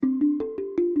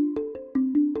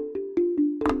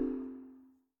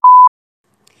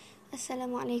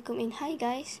Assalamualaikum and hi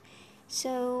guys.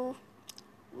 So,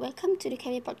 welcome to the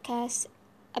Career Podcast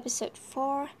episode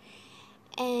 4,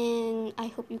 and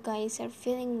I hope you guys are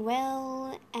feeling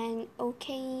well and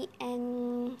okay.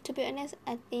 And to be honest,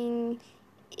 I think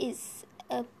it's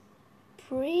a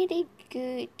pretty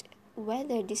good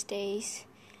weather these days.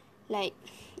 Like,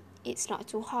 it's not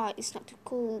too hot, it's not too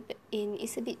cold, but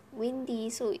it's a bit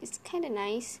windy, so it's kind of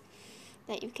nice.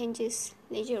 Like, you can just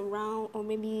leisure around or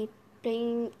maybe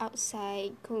playing outside,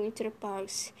 going to the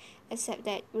parks, except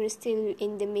that we're still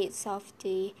in the midst of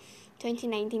the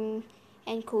 2019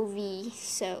 and COVID,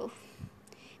 so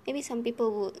maybe some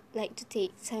people would like to take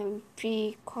some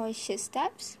precautious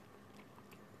steps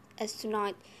as to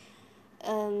not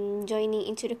joining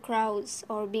into the crowds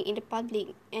or being in the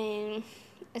public. And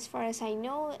as far as I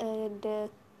know,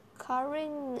 the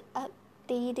current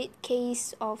updated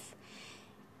case of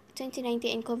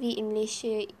 2019 and COVID in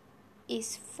Malaysia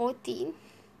is 14,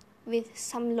 with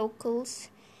some locals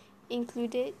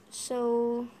included.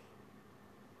 So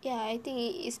yeah, I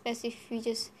think it's best if we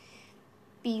just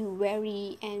be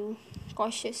wary and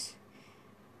cautious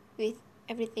with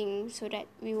everything so that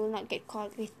we will not get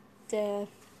caught with the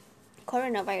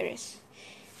coronavirus.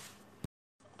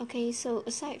 Okay, so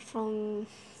aside from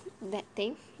that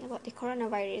thing about the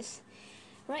coronavirus,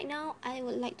 right now I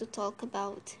would like to talk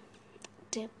about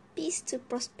the Peace to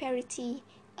Prosperity,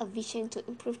 a vision to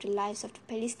improve the lives of the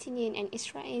Palestinian and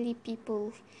Israeli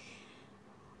people,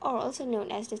 or also known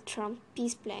as the Trump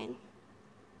Peace Plan.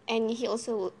 And he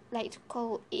also would like to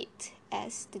call it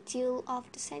as the deal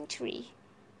of the century,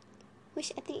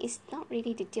 which I think is not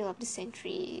really the deal of the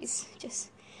century, it's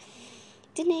just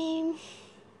the name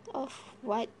of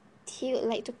what he would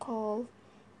like to call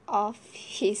of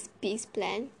his peace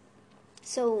plan.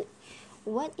 So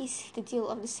what is the deal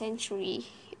of the century?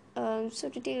 So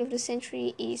the deal of the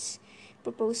century is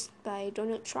proposed by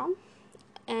Donald Trump,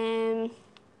 and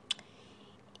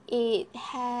it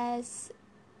has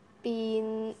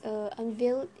been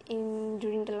unveiled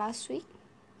during the last week,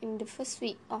 in the first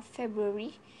week of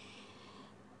February,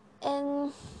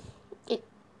 and it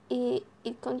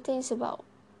contains about,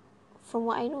 from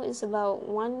what I know, is about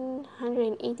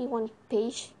 181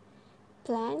 page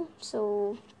plan.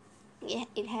 So yeah,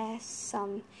 it has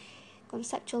some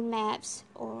conceptual maps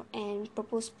and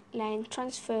proposed land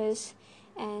transfers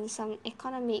and some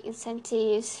economic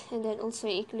incentives, and then also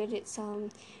included some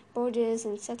borders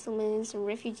and settlements and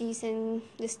refugees and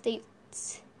the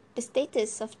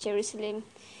status of Jerusalem.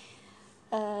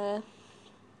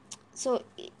 So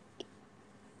it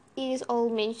is all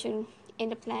mentioned in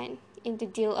the plan, in the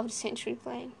deal of the century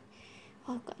plan.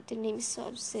 Oh god, the name is so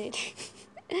absurd.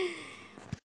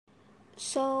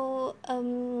 So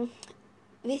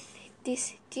with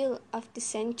this deal of the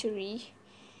century,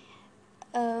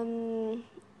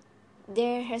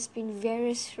 there has been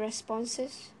various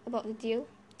responses about the deal,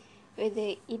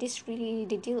 whether it is really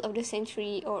the deal of the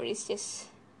century or it's just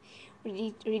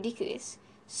ridiculous.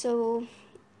 So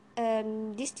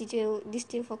this deal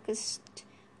focused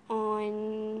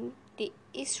on the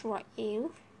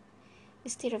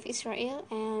state of Israel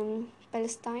and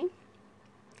Palestine,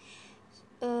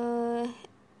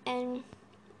 and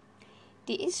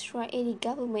the Israeli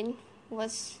government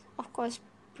was, of course,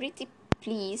 pretty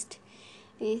pleased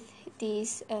with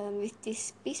this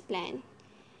peace plan,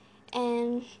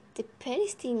 and the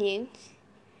Palestinians,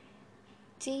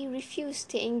 they refused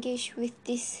to engage with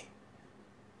this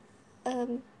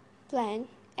plan,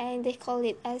 and they call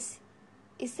it as,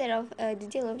 instead of the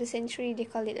deal of the century, they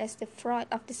call it as the fraud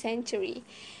of the century.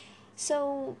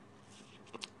 So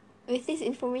with this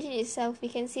information itself, we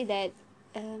can see that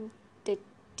the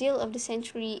deal of the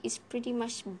century is pretty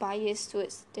much biased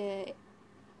towards the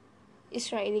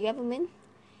Israeli government.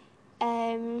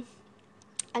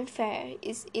 Unfair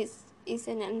is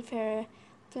an unfair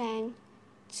plan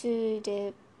to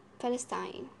the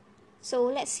Palestine. So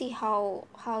let's see how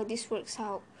this works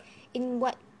out, in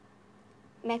what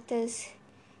matters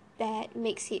that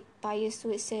makes it biased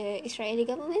towards the Israeli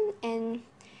government, and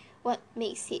what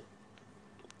makes it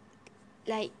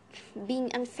like being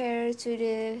unfair to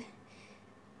the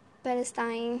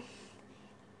Palestine,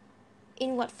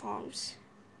 in what forms.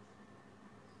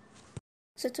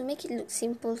 So to make it look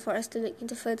simple for us to look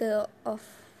into further of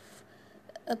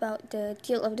about the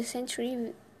deal of the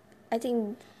century, I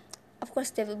think of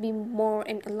course there will be more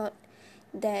and a lot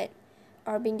that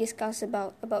are being discussed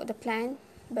about the plan,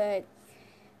 but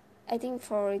I think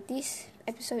for this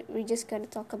episode we're just gonna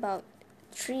talk about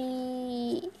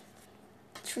three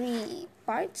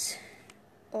parts,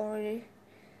 or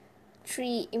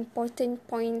three important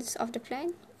points of the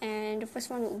plan. And the first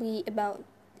one will be about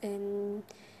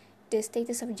the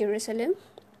status of Jerusalem.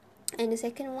 And the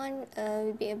second one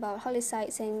will be about holy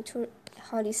sites and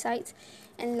holy sites.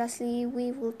 And lastly,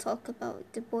 we will talk about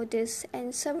the borders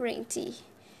and sovereignty.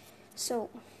 So,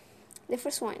 the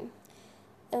first one,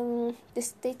 the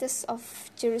status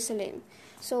of Jerusalem.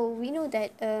 So we know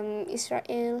that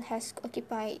Israel has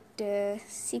occupied the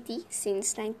city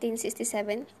since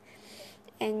 1967,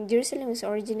 and Jerusalem was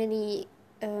originally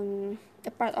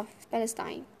a part of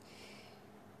Palestine.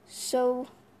 So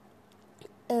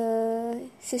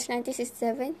since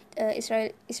 1967,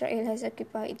 Israel has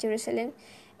occupied Jerusalem,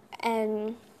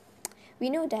 and we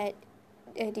know that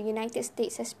the United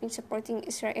States has been supporting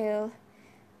Israel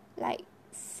like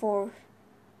for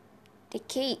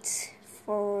decades,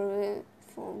 for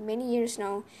many years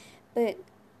now, but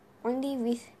only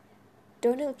with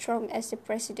Donald Trump as the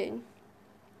president,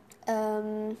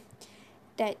 that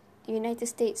the United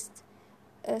States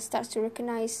starts to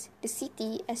recognize the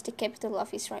city as the capital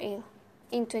of Israel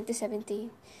in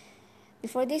 2017.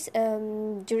 Before this,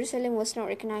 Jerusalem was not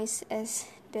recognized as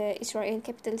the Israel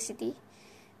capital city,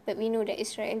 but we know that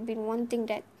Israel been wanting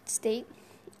that state,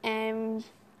 and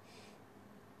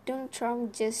Donald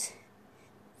Trump just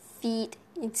feed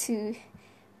into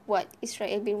what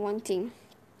Israel been wanting.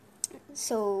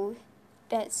 So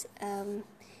that's the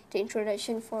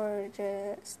introduction for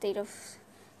the state of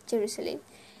Jerusalem.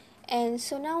 And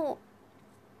so now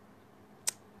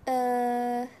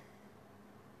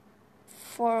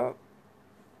for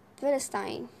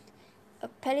Palestine,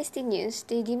 Palestinians,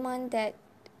 they demand that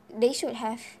they should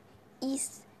have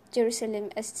East Jerusalem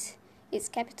as its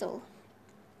capital.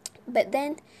 But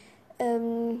then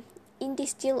in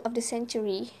this deal of the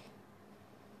century,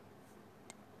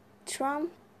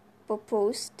 Trump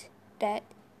proposed that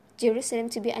Jerusalem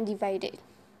to be undivided.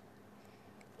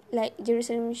 Like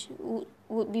Jerusalem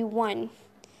would be one.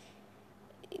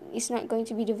 It's not going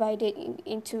to be divided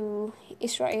into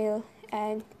Israel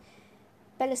and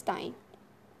Palestine.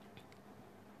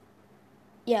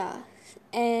 Yeah,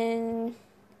 and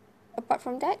apart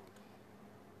from that,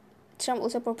 Trump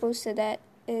also proposed that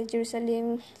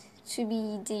Jerusalem to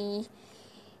be the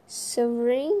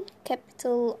sovereign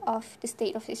capital of the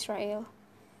state of Israel.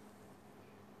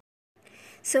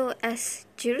 So as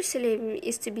Jerusalem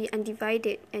is to be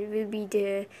undivided and will be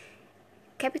the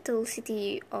capital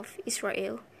city of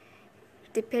Israel,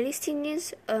 the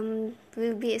Palestinians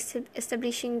will be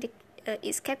establishing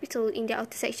its capital in the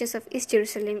outer sections of East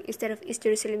Jerusalem instead of East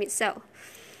Jerusalem itself.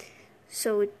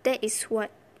 So that is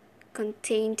what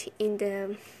contained in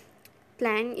the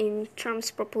plan in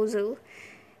Trump's proposal,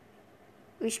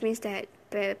 which means that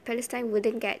Palestine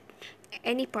wouldn't get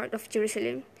any part of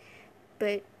Jerusalem,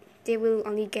 but they will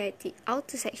only get the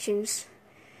outer sections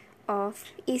of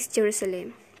East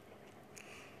Jerusalem.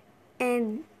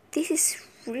 And this is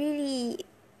really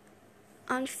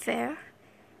unfair,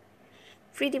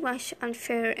 pretty much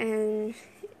unfair, and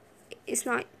it's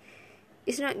not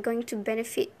going to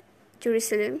benefit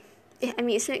Jerusalem.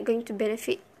 It's not going to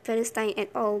benefit Palestine at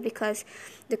all, because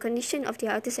the condition of the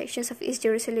outer sections of East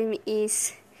Jerusalem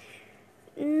is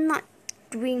not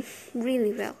doing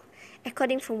really well.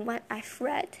 According from what I've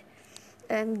read,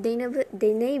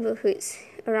 the neighborhoods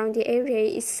around the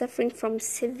area is suffering from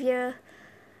severe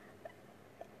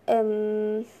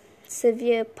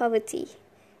poverty,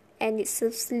 and it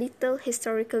serves little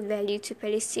historical value to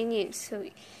Palestinians. So,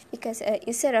 because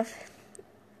instead of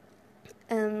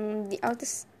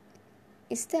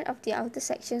the outer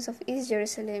sections of East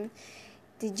Jerusalem,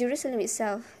 the Jerusalem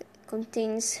itself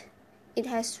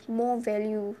has more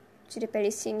value to the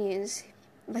Palestinians.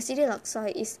 Masjid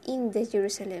al-Aqsa is in the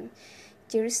Jerusalem.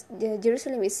 The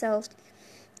Jerusalem itself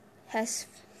has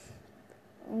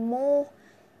more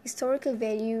historical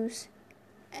values,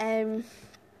 and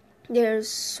there are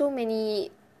so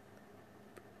many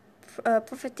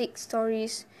prophetic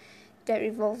stories that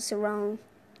revolves around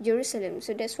Jerusalem.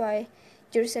 So that's why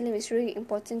Jerusalem is really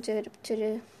important to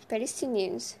the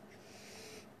Palestinians.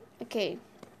 Okay,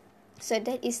 so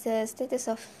that is the status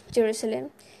of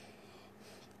Jerusalem.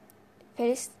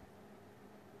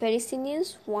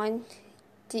 Palestinians want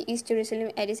the East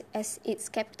Jerusalem as its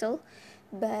capital,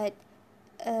 but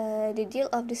the deal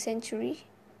of the century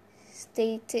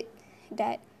stated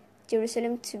that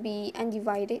Jerusalem to be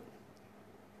undivided.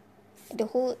 The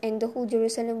whole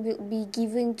Jerusalem will be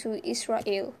given to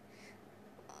Israel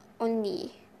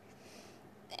only,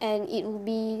 and it will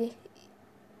be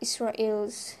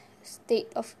Israel's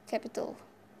state of capital.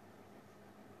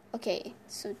 Okay,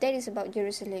 so that is about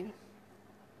Jerusalem.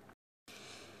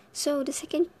 So the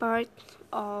second part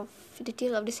of the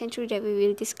deal of the century that we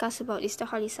will discuss about is the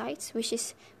holy sites, which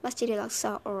is Masjid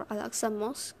al-Aqsa or Al-Aqsa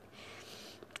Mosque.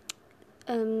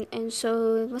 And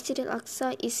so Masjid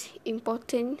al-Aqsa is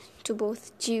important to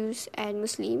both Jews and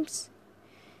Muslims.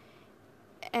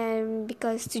 And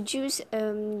because to Jews,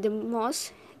 the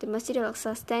Masjid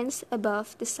al-Aqsa stands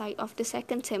above the site of the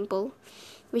second temple,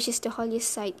 which is the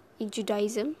holiest site in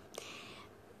Judaism.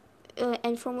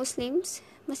 And for Muslims,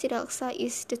 Masjid al-Aqsa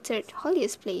is the third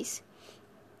holiest place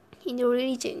in the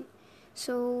religion.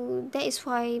 So that is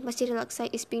why Masjid al-Aqsa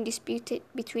is being disputed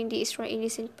between the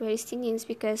Israelis and Palestinians,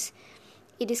 because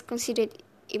it is considered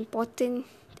important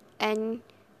and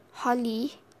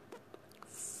holy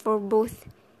for both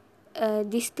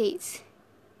these states,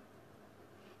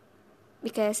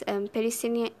 because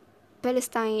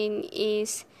Palestine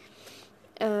is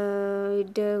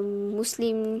the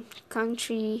Muslim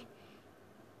country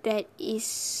that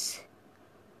is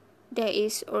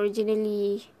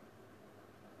originally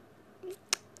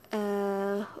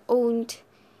owned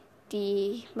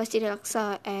the Masjid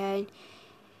al-Aqsa, and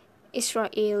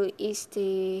Israel is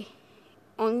the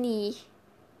only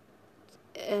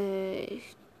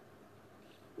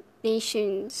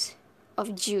nations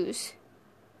of Jews.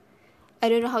 I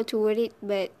don't know how to word it,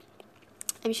 but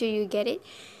I'm sure you get it.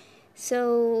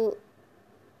 So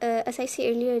as I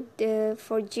said earlier,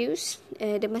 for Jews,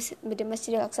 the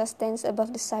Masjid al-Aqsa stands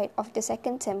above the site of the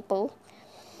second temple.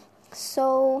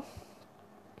 So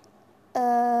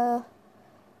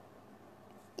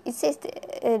it says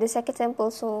the second temple.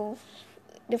 So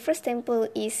the first temple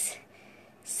is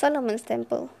Solomon's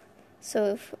temple.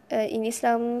 So in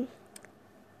Islam,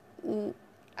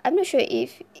 I'm not sure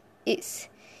if it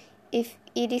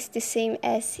is the same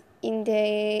as in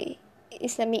the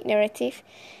Islamic narrative,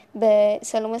 but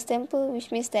Solomon's temple,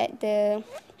 which means that the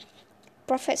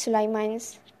Prophet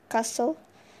Sulaiman's castle,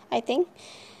 I think.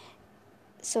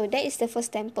 So that is the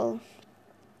first temple.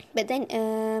 But then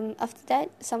after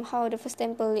that, somehow the first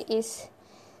temple is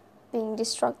being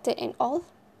destructed and all.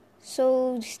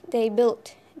 So they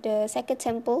built the second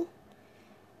temple,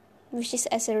 which is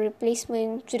as a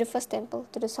replacement to the first temple,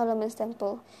 to the Solomon's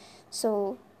temple.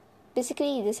 So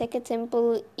basically, the second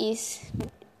temple is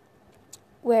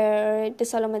where the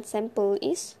Solomon's temple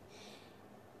is.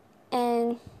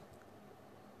 And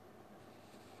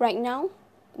right now,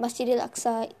 Masjid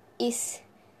al-Aqsa is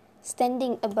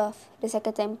standing above the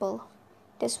second temple.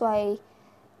 That's why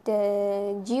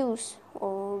the Jews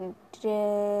or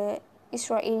the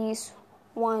Israelis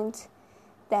want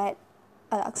that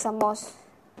Al-Aqsa Mosque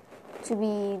to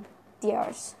be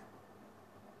theirs,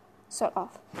 sort of.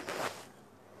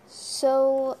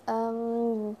 So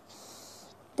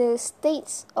the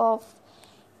states of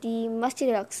the Masjid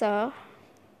al-Aqsa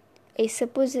is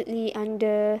supposedly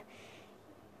under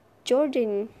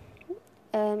Jordan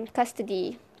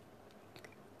custody.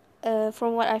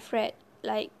 From what I've read,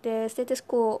 like the status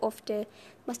quo of the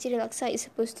Masjid al-Aqsa is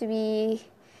supposed to be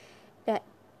that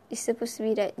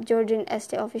Jordan as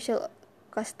the official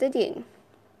custodian.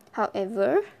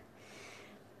 However,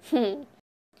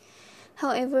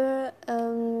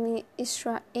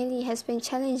 Israel has been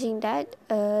challenging that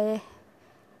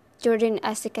Jordan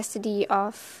as the custody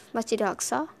of Masjid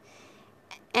al-Aqsa,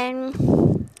 and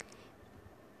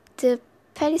the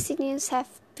Palestinians have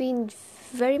been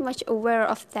very much aware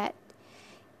of that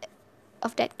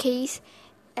case,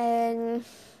 and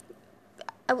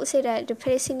I would say that the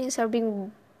Palestinians are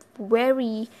being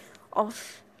wary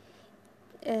of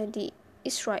the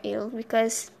Israel,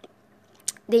 because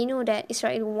they know that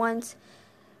Israel wanted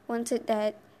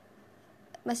that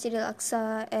Masjid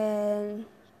al-Aqsa, and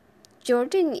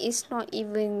Jordan is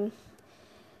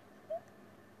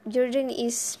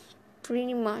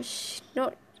pretty much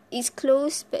not, it's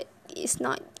close, but it's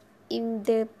not in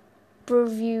the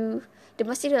purview. The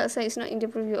Masjid al-Aqsa is not in the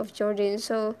purview of Jordan.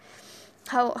 So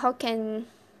how can,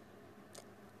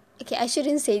 okay, I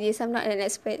shouldn't say this, I'm not an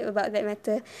expert about that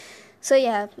matter. So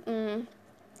yeah,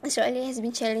 Israel has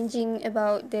been challenging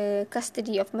about the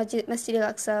custody of Masjid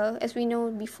al-Aqsa. As we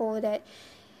know before, that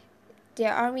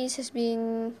their armies has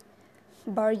been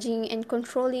barging and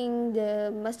controlling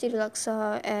the Masjid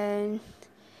al-Aqsa and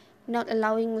not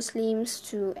allowing Muslims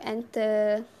to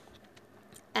enter,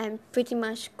 and pretty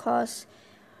much cause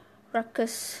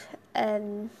ruckus,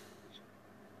 and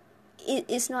it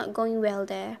is not going well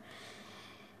there.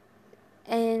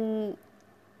 And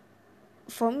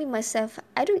for me myself,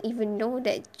 I don't even know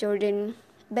that Jordan,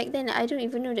 back then I don't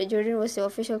even know that Jordan was the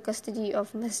official custody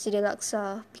of Masjid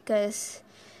al-Aqsa, because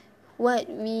what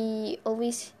we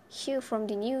always hear from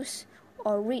the news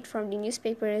or read from the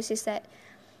newspapers is that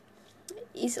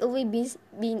it's always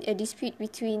been a dispute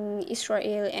between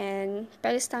Israel and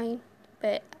Palestine.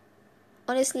 But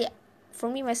honestly, for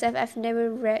me myself, I've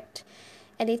never read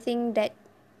anything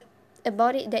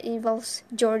about it that involves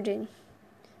Jordan.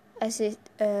 as its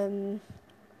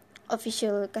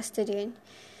official custodian.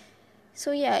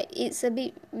 So yeah, it's a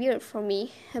bit weird for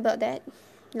me about that.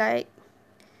 Like,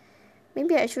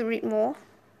 maybe I should read more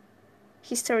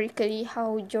historically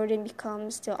how Jordan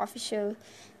becomes the official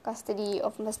custody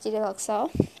of Masjid al-Aqsa.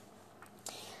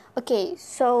 Okay,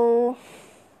 so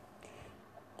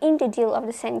in the deal of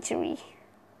the century,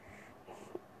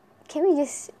 can we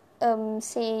just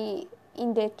say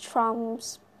in the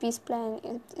Trump's peace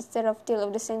plan instead of deal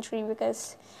of the century,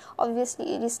 because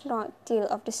obviously it is not deal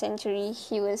of the century.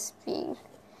 He was being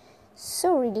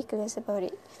so ridiculous about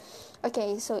it.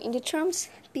 Okay, so in the Trump's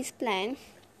peace plan,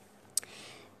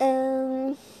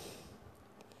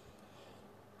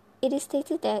 it is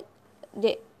stated that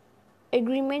the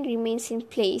agreement remains in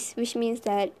place, which means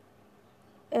that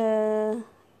the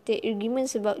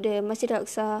agreements about the Masjid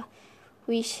al-Aqsa,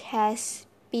 which has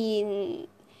been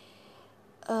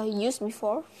used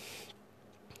before,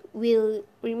 will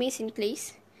remain in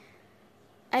place.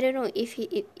 I don't know if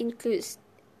it includes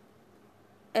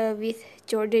with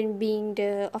Jordan being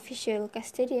the official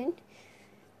custodian.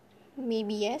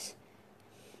 Maybe yes.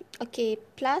 Okay,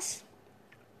 plus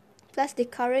the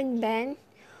current ban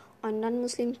on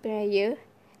non-Muslim prayer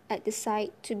at the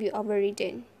site to be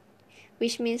overridden,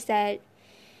 which means that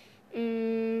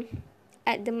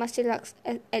at the Masjid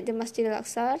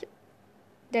al-Aqsa,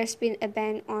 there's been a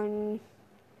ban on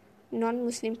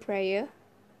non-Muslim prayer,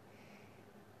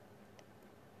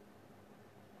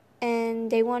 and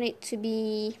they want it to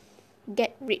be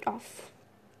get rid of,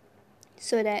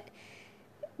 so that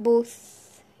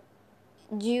both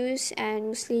Jews and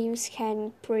Muslims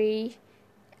can pray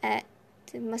at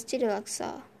the Masjid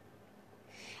al-Aqsa.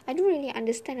 I don't really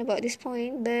understand about this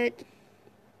point, but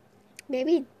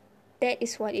maybe that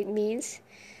is what it means.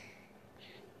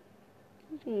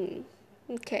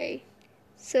 Okay,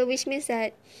 so which means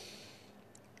that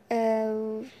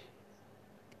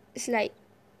it's like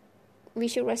we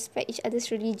should respect each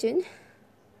other's religion.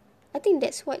 I think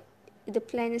that's what the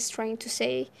plan is trying to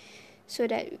say, so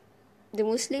that the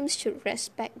Muslims should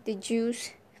respect the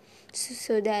Jews,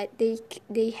 so that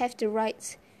they have the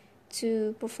rights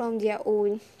to perform their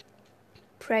own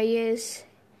prayers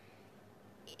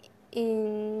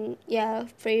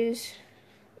prayers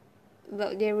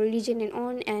about their religion and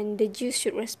on, and the Jews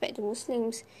should respect the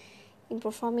Muslims in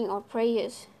performing our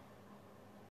prayers.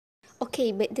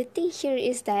 Okay, but the thing here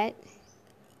is that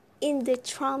in the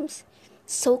Trump's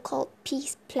so-called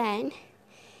peace plan,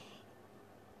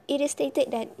 it is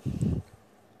stated that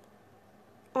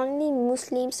only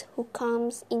Muslims who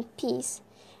comes in peace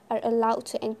are allowed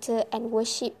to enter and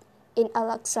worship in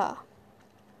Al-Aqsa.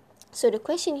 So the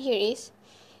question here is,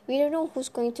 we don't know who's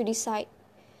going to decide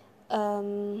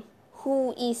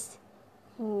who is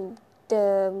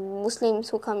the Muslims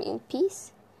who come in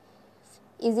peace.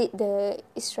 Is it the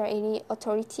Israeli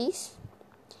authorities?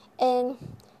 And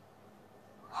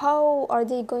how are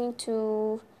they going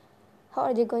to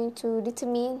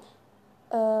determine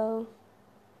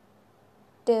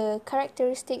the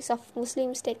characteristics of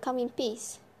Muslims that come in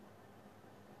peace?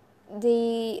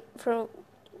 From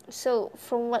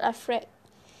what I've read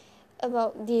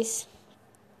about this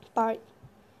part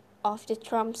of the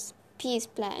Trump's peace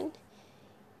plan,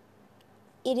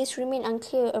 it is remain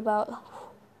unclear about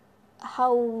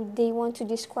how they want to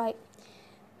describe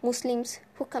Muslims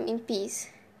who come in peace.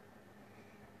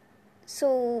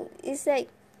 So it's like,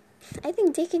 I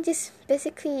think they can just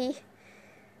basically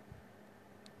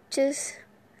just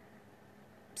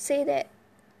say that,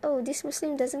 oh, this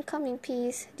Muslim doesn't come in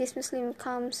peace, this Muslim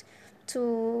comes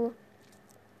to,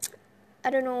 I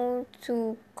don't know,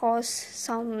 to cause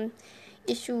some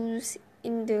issues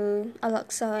in the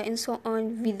Al-Aqsa and so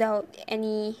on, without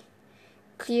any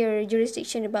clear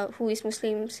jurisdiction about who is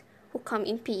Muslims who come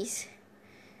in peace.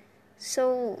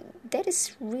 So that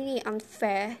is really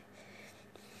unfair,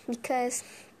 because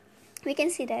we can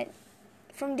see that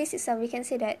from this itself, we can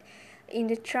see that in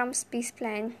the Trump's peace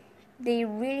plan, they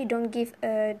really don't give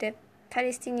the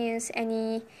Palestinians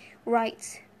any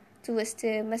rights towards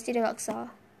the Masjid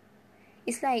al-Aqsa.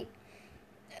 It's like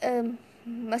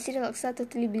Masjid al-Aqsa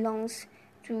totally belongs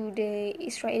to the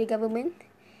Israeli government,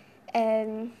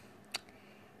 and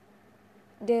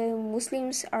the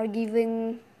Muslims are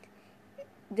given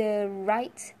the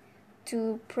right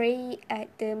to pray at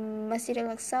the Masjid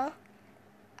al-Aqsa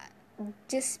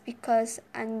just because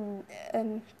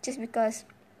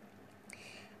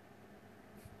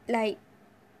like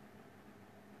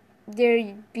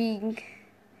they're being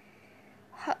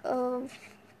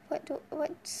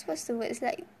what's the word? It's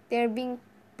like they're being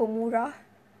pemurah.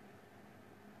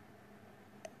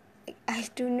 I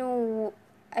don't know,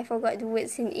 I forgot the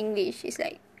words in English. It's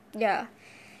like, yeah,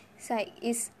 it's like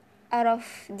out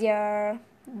of their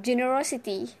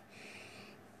generosity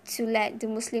to let the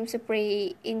Muslims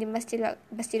pray in the Masjid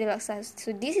al-Aqsa.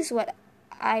 So this is what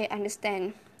I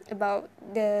understand about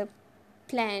the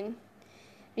plan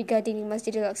regarding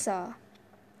Masjid al-Aqsa.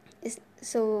 It's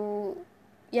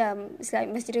like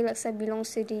Masjid al-Aqsa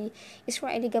belongs to the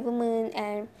Israeli government,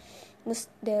 and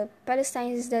the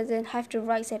Palestinians doesn't have the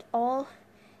rights at all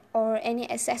or any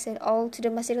access at all to the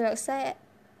Masjid al-Aqsa.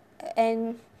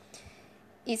 And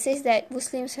it says that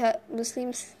Muslims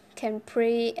can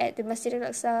pray at the Masjid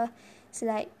al-Aqsa. It's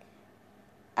like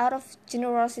out of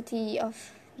generosity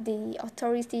of the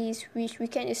authorities, which we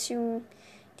can assume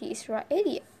the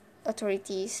Israeli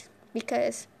authorities,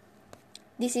 because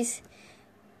this is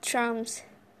Trump's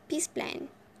peace plan,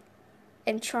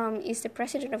 and Trump is the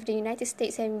president of the United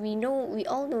States, and we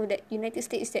all know that United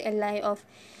States is the ally of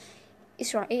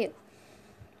Israel.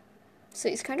 So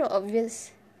it's kind of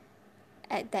obvious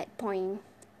at that point.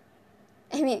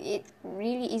 I mean, it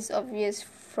really is obvious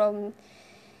from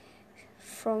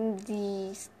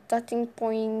the starting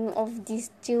point of this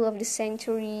deal of the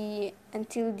century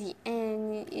until the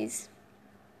end. It's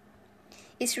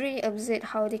really absurd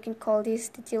how they can call this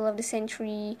the deal of the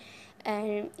century,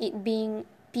 and it being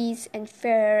peace and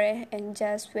fair and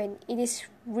just, when it is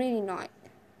really not.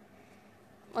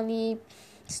 Only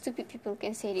stupid people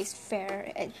can say it is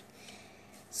fair and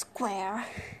square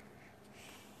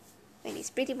when it's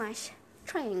pretty much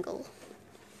triangle.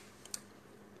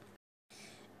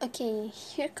 Okay,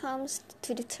 here comes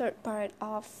to the third part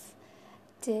of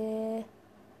the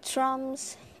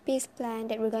Trump's peace plan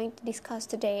that we're going to discuss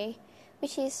today,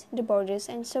 which is the borders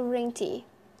and sovereignty.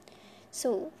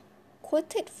 So,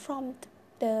 quoted from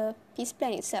the peace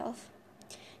plan itself,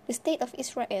 the state of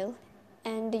Israel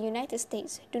and the United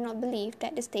States do not believe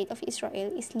that the state of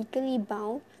Israel is legally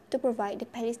bound to provide the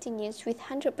Palestinians with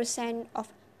 100% of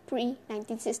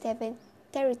pre-1967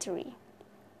 territory.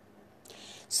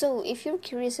 So, if you're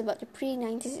curious about the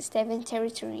pre-1967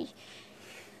 territory,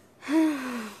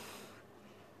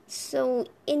 so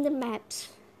in the maps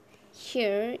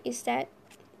here is that,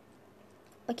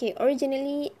 okay,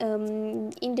 originally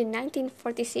in the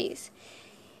 1946,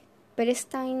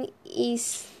 Palestine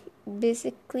is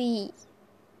basically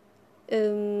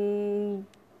the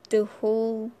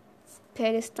whole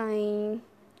Palestine,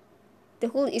 the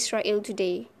whole Israel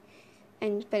today,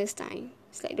 and Palestine.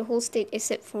 It's like the whole state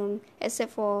except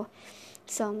for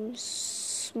some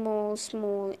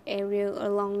small area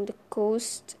along the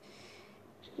coast,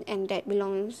 and that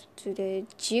belongs to the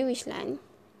Jewish land.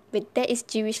 But that is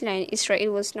Jewish land.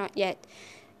 Israel was not yet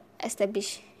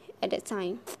established at that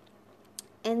time.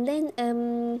 And then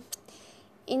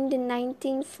in the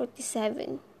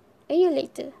 1947, a year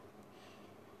later,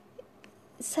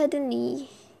 suddenly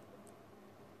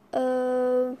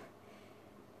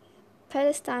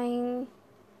Palestine,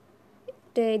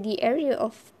 the area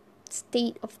of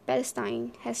state of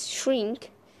Palestine has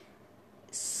shrunk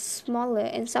smaller,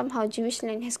 and somehow Jewish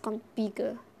land has come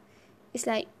bigger. It's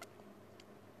like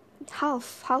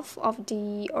half of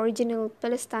the original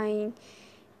Palestine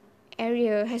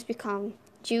area has become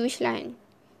Jewish land,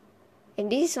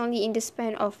 and this is only in the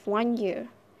span of 1 year.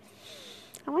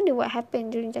 I wonder what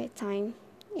happened during that time.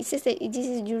 It says that this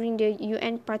is during the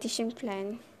UN partition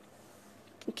plan.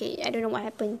 Okay, I don't know what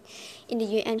happened in the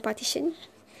UN partition,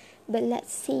 but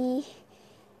let's see.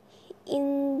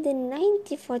 In the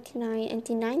 1949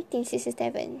 until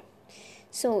 1967,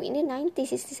 so in the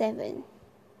 1967,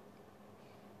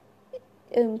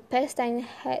 Palestine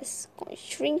has got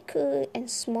shrinker and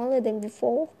smaller than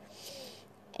before,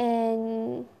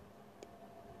 and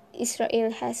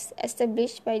Israel has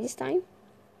established by this time,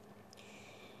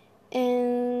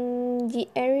 and the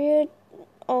area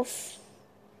of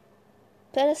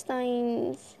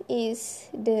Palestine is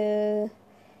the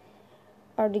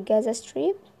Gaza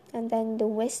Strip, and then the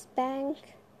West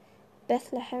Bank,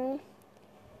 Bethlehem,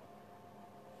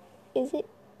 is it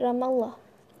Ramallah?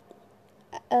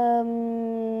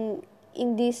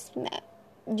 In this map,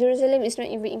 Jerusalem is not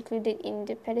even included in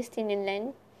the Palestinian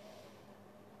land.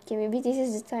 Okay, maybe this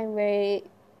is the time where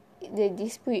the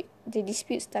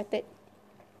dispute started.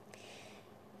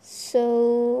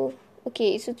 So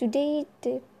today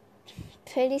the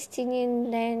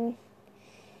Palestinian land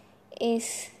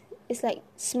is like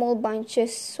small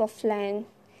bunches of land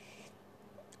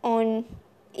on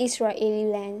Israeli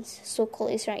lands,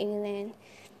 so-called Israeli land,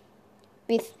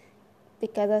 with the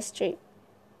Gaza Strip.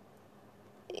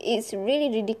 It's really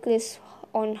ridiculous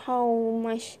on how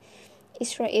much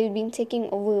Israel been taking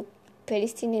over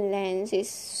Palestinian lands.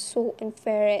 It's so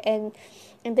unfair, and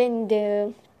then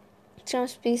the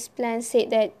Trump's peace plan said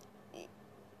that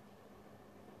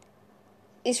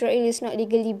Israel is not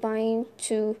legally bound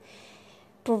to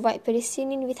provide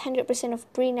Palestinians with 100% of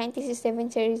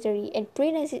pre-1967 territory, and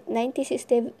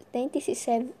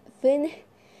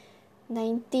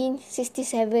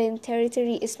pre-1967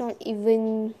 territory is not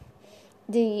even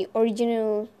the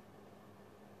original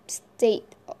state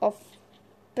of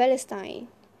Palestine.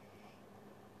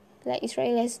 Like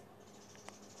Israel has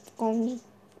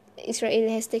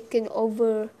taken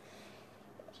over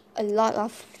a lot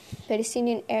of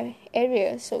Palestinian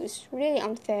areas, so it's really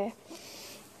unfair.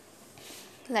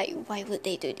 Like, why would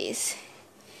they do this?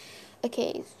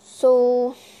 Okay,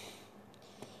 so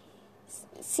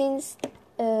since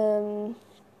the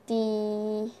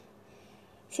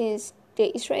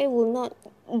Israel will not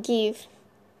give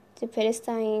the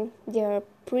Palestine their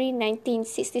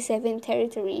pre-1967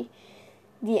 territory,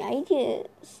 the idea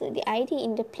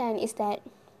in the plan is that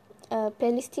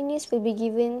Palestinians will be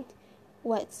given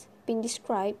what's been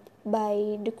described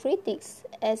by the critics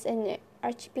as an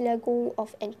archipelago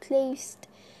of enclaves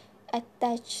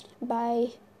attached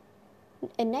by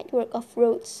a network of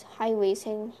roads, highways,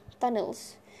 and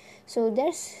tunnels. So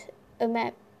there's a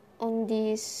map on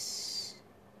this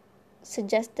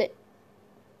suggested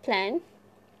plan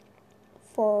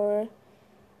for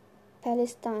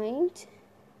Palestine,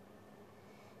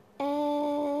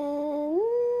 and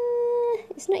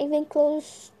it's not even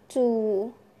close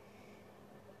to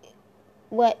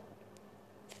what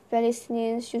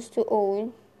Palestinians used to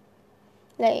own.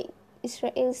 Like,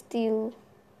 Israel still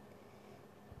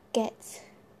gets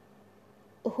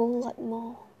a whole lot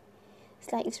more.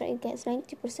 It's like Israel gets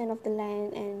 90% of the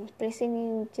land and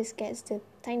Palestinian just gets the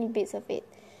tiny bits of it.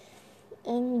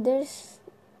 And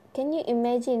can you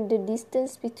imagine the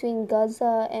distance between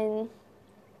Gaza and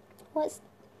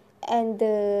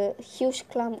the huge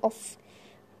clump of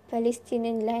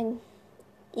Palestinian land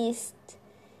is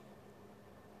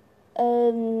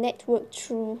a network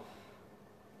through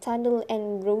tunnel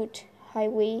and road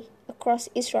highway across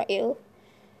Israel.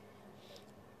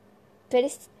 In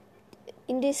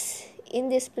this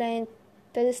plan,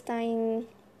 the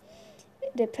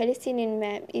Palestinian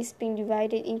map is being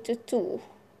divided into two.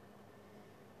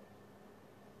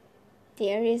 The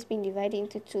area is being divided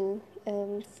into two.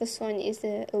 First one is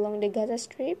along the Gaza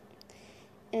Strip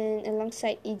and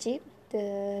alongside Egypt,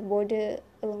 the border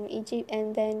along Egypt,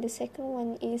 and then the second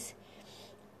one is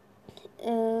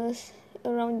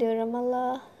around the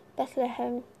Ramallah,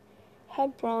 Bethlehem,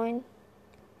 Hebron,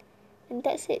 and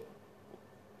that's it.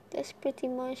 That's pretty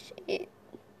much it.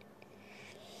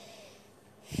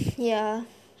 Yeah,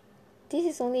 this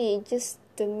is only just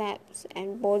the maps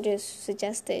and borders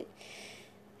suggested.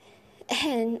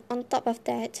 And on top of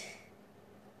that,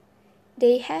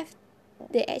 they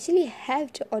actually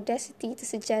have the audacity to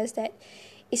suggest that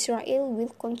Israel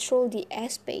will control the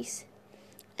airspace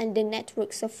and the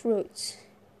networks of roads.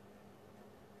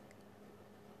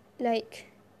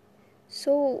 Like,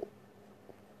 so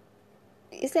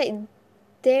it's like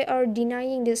they are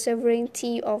denying the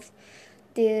sovereignty of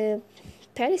the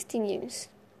Palestinians.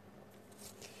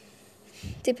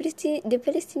 The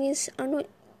Palestinians are not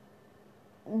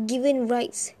given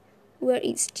rights where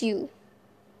it's due.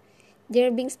 They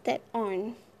are being stepped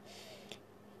on.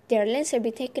 Their lands have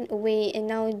been taken away, and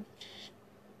now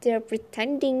they are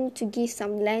pretending to give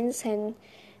some lands and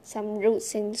some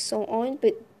roads and so on,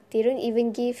 but they don't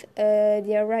even give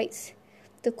their rights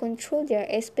to control their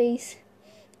airspace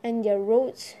and their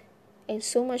roads and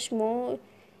so much more,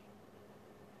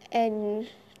 and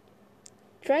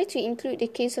try to include the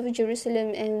case of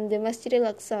Jerusalem and the Masjid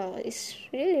al-Aqsa. It's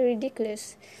really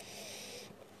ridiculous.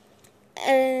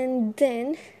 And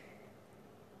then,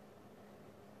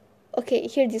 okay,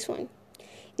 hear this one.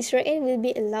 Israel will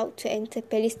be allowed to enter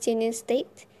Palestinian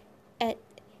state at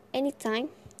any time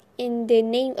in the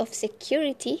name of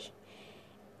security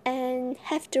and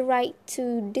have the right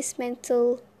to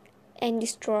dismantle and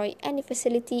destroy any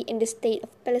facility in the state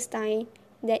of Palestine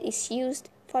that is used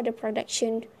for the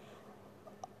production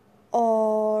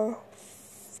or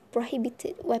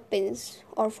prohibited weapons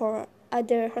or for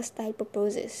other hostile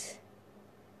purposes.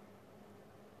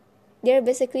 They're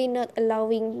basically not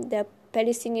allowing the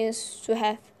Palestinians to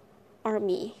have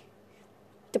army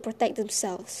to protect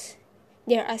themselves.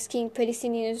 They're asking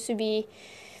Palestinians to be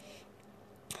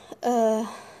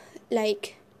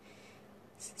like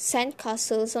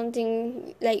sandcastle,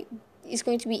 something like it's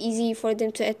going to be easy for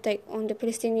them to attack on the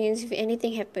Palestinians if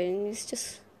anything happens. It's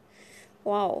just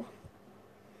wow.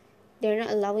 They're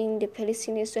not allowing the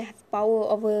Palestinians to have power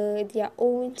over their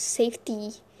own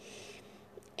safety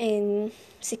and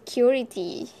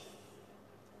security.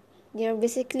 They're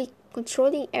basically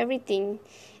controlling everything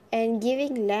and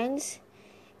giving lands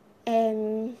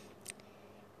and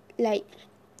like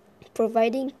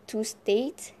providing two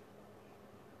states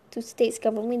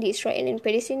government, the Israel and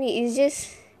Palestine, is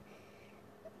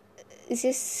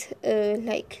just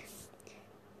like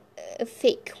a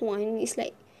fake one. It's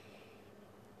like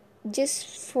just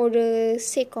for the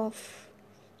sake of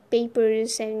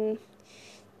papers and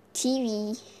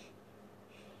TV,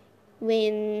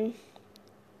 when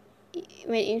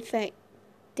in fact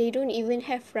they don't even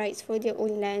have rights for their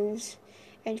own lands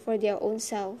and for their own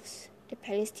selves. The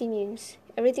Palestinians,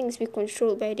 everything is being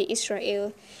controlled by the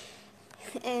Israel.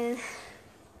 And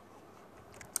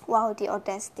wow, the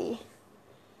audacity.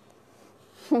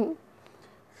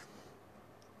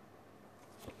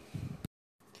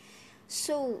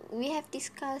 So we have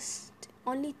discussed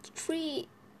only 3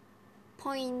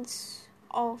 points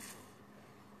of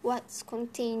what's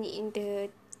contained in the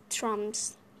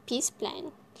Trump's peace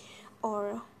plan,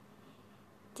 or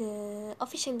the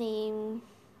official name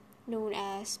known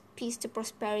as Peace to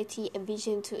Prosperity, a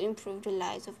vision to improve the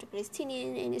lives of the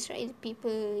Palestinian and Israeli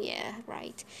people. Yeah,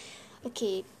 right.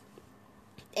 Okay,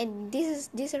 and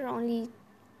these are only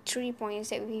 3 points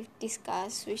that we've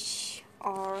discussed, which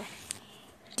are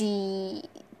the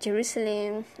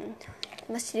Jerusalem,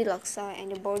 Masjid al-Aqsa,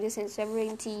 and the borders and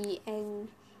sovereignty. And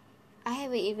I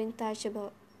haven't even touched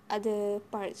about other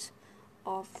parts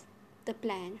of the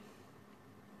plan.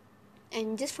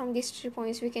 And just from these 3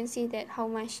 points, we can see that how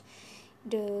much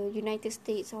the United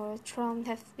States or Trump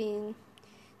have been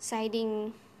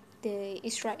siding the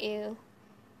Israel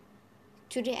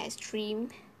to the extreme,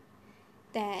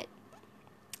 that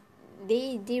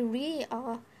they really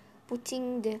are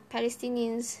putting the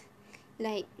Palestinians,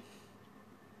 like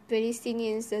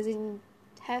Palestinians doesn't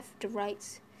have the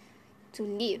rights to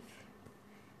live,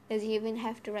 doesn't even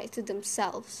have the right to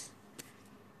themselves.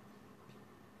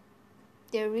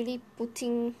 They're really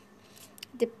putting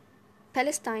the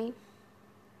Palestine,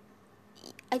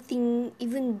 I think,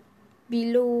 even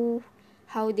below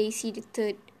how they see the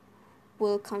third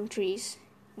world countries.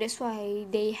 That's why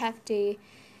they have the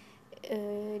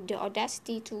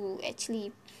audacity to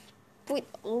actually put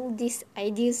all these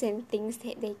ideas and things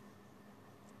that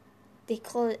they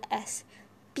call as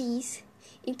peace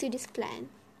into this plan.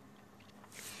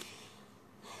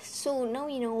 So now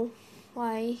you know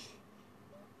why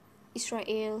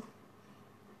Israel,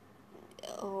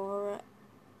 or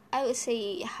I would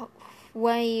say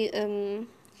why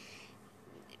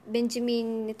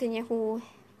Benjamin Netanyahu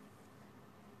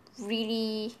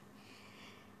really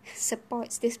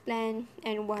supports this plan,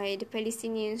 and why the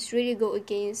Palestinians really go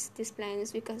against this plan,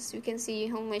 is because you can see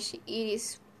how much it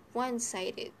is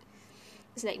one-sided.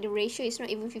 It's like the ratio is not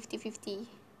even 50-50,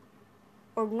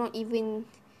 or not even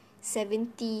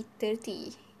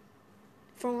 70-30.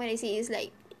 From what I see, it's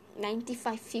like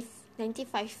 95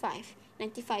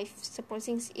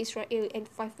 supporting Israel and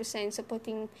 5%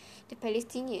 supporting the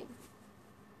Palestinian.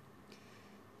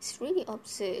 It's really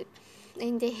absurd.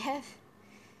 And they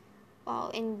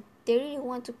really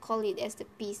want to call it as the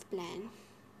peace plan.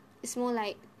 It's more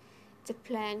like the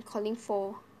plan calling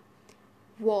for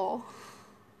war.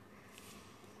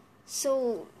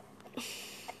 So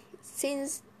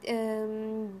since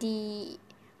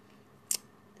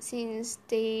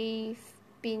they've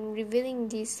been revealing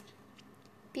this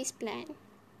peace plan,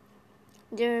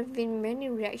 there have been many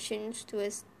reactions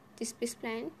towards this peace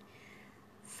plan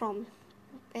from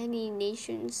many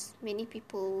nations, many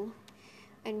people,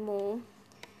 and more.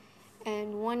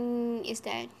 And one is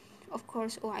that, of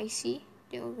course, OIC,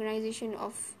 the Organization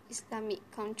of Islamic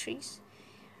Countries,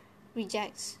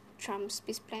 rejects Trump's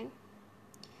peace plan.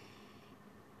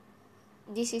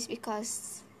 This is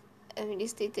because it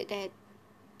stated that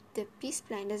the peace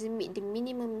plan doesn't meet the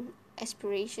minimum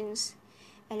aspirations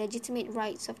and legitimate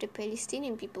rights of the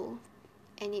Palestinian people,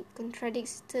 and it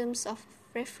contradicts terms of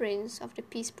reference of the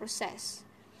peace process.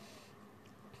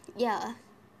 Yeah,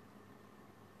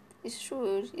 it's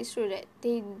true that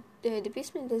the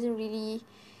peace plan doesn't really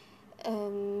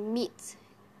meet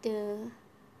the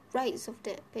rights of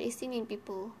the Palestinian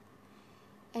people,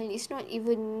 and it's not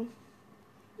even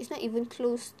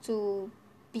close to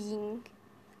being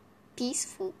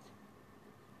peaceful.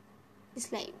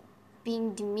 It's like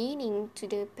being demeaning to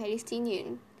the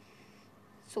Palestinian.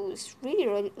 So it's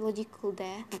really logical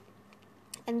there.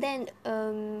 And then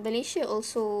Malaysia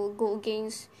also go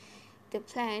against the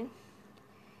plan.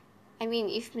 I mean,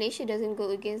 if Malaysia doesn't go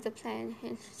against the plan,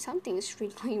 something is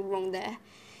really going wrong there.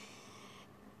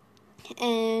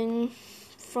 And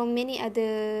from many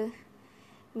other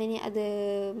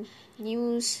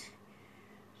news,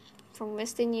 from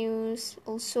Western news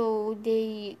also,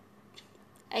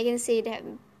 I can say that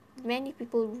many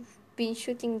people been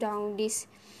shooting down this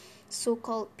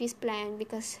so-called peace plan,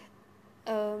 because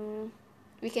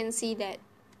we can see that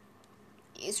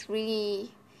it's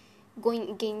really going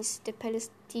against the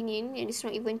Palestinian, and it's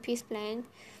not even peace plan.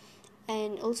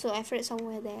 And also I've read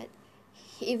somewhere that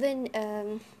even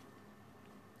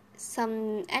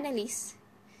some analysts,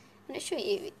 I'm not sure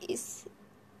if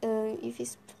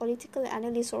it's political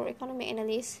analyst or economic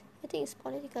analyst, I think it's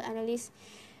political analyst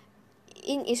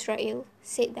in Israel,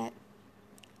 said that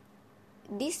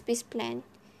this peace plan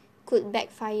could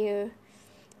backfire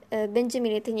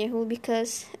Benjamin Netanyahu,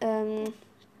 because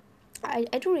I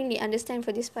don't really understand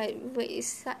for this part, but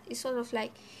it's sort of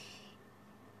like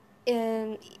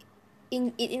it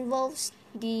involves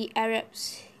the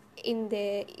Arabs in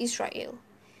the Israel.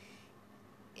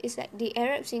 It's like the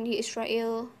Arabs in the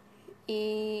Israel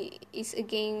is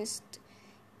against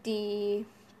the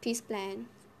peace plan,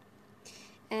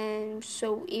 and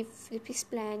so if the peace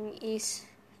plan is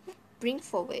being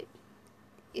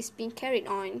carried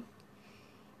on,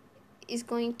 is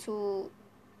going to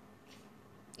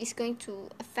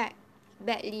affect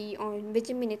badly on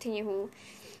Benjamin Netanyahu.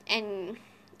 And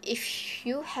if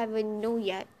you haven't know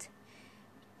yet,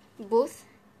 both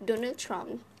Donald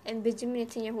Trump and Benjamin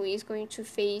Netanyahu is going to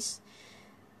face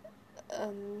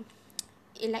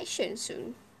election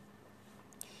soon,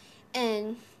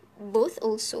 and both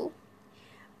also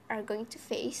are going to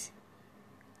face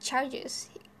charges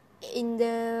in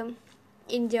their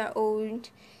own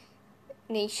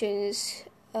nations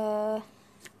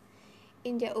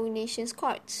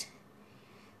courts,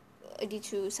 due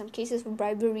to some cases of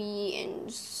bribery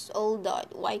and all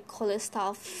that white collar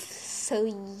stuff. So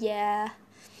yeah,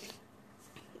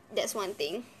 that's one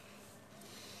thing.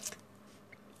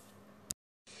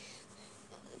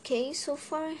 Okay, so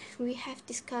far we have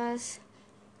discussed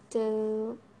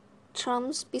the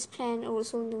Trump's peace plan,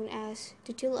 also known as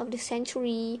the deal of the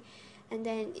century, and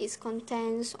then its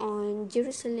contents on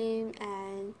Jerusalem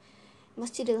and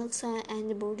Masjid al-Aqsa and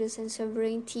the borders and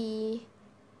sovereignty.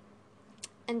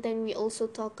 And then we also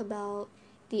talk about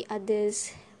the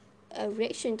others'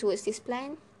 reaction towards this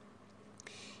plan,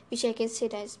 which I can say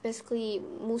that's basically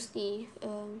mostly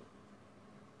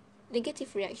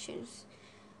negative reactions.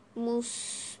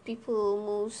 Most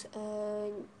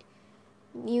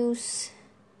news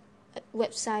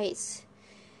websites,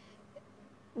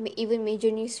 even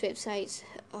major news websites,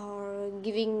 are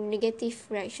giving negative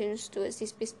reactions towards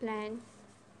this peace plan.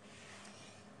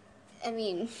 I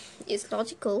mean, it's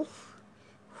logical.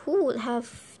 Who would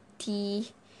have the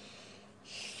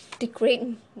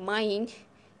great mind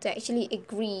to actually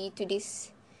agree to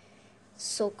this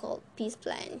so-called peace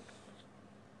plan?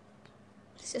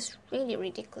 It's just really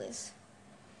ridiculous.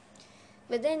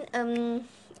 But then,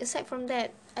 aside from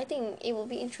that, I think it would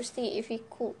be interesting if we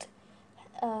could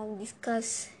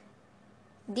discuss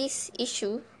this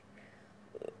issue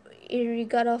in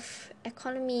regard of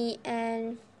economy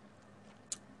and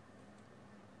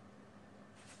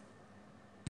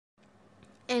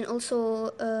also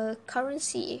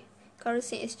currency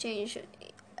exchange.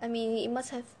 I mean, it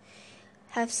must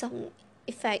have some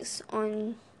effects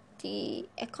on the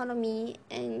economy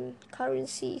and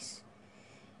currencies,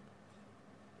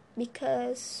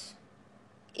 because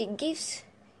it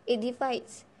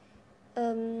divides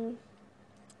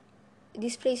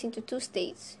this place into two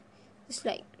states. It's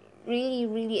like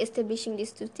really establishing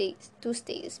these two states,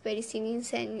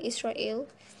 Palestinians and Israel,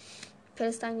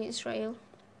 Palestine and Israel,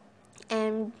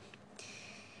 and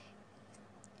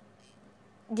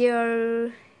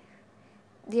their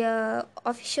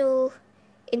official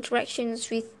interactions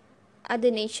with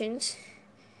other nations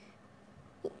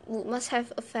must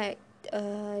have affect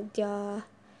the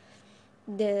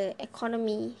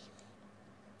economy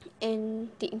and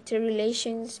the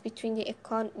interrelations between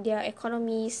their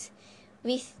economies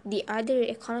with the other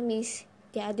economies,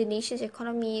 the other nations'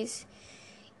 economies,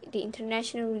 the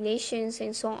international relations,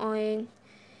 and so on.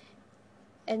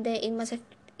 And then it must have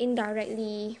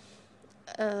indirectly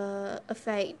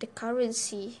affect the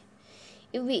currency.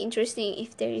 It would be interesting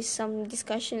if there is some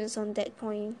discussions on that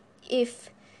point. If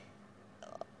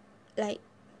like,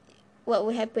 what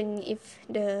will happen if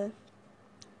the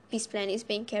peace plan is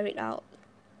being carried out?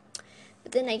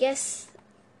 But then I guess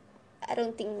I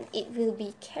don't think it will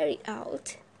be carried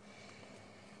out,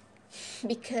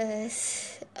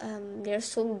 because there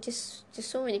are just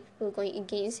so many people going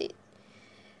against it.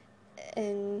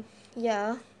 And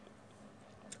yeah,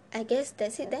 I guess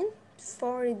that's it then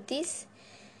for this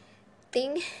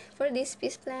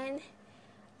peace plan.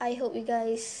 I hope you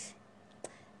guys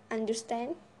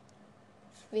understand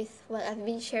with what I've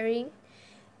been sharing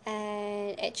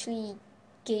and actually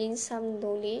gain some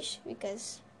knowledge,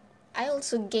 because I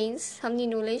also gained some new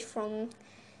knowledge from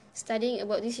studying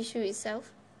about this issue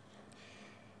itself.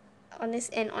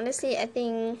 honestly, I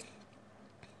think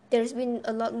there's been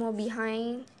a lot more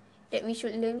behind that we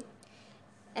should learn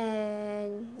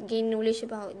and gain knowledge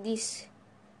about this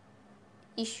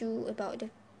issue about the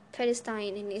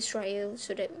Palestine and Israel,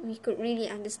 so that we could really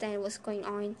understand what's going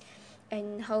on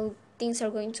and how things are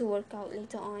going to work out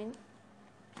later on.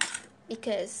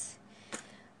 Because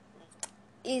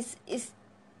it's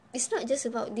not just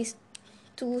about these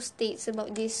two states,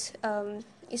 about this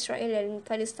Israel and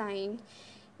Palestine.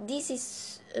 This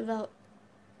is about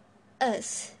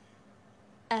us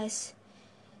as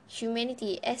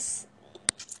humanity, as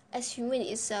human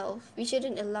itself. We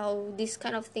shouldn't allow these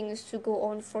kind of things to go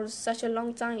on for such a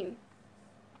long time.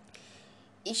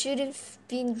 It shouldn't have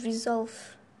been resolved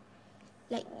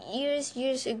like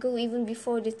years ago, even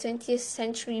before the 20th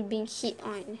century being hit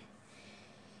on.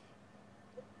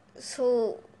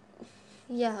 So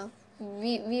yeah,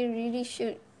 we really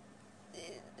should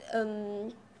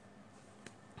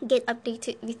get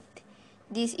updated with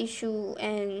this issue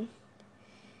and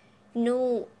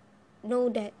know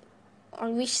that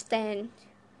on which stand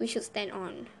we should stand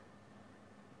on.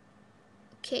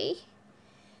 Okay,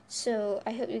 so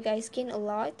I hope you guys gain a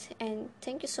lot, and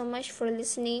thank you so much for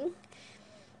listening.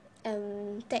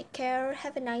 Take care,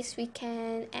 have a nice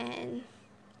weekend, and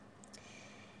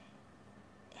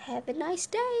have a nice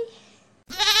day.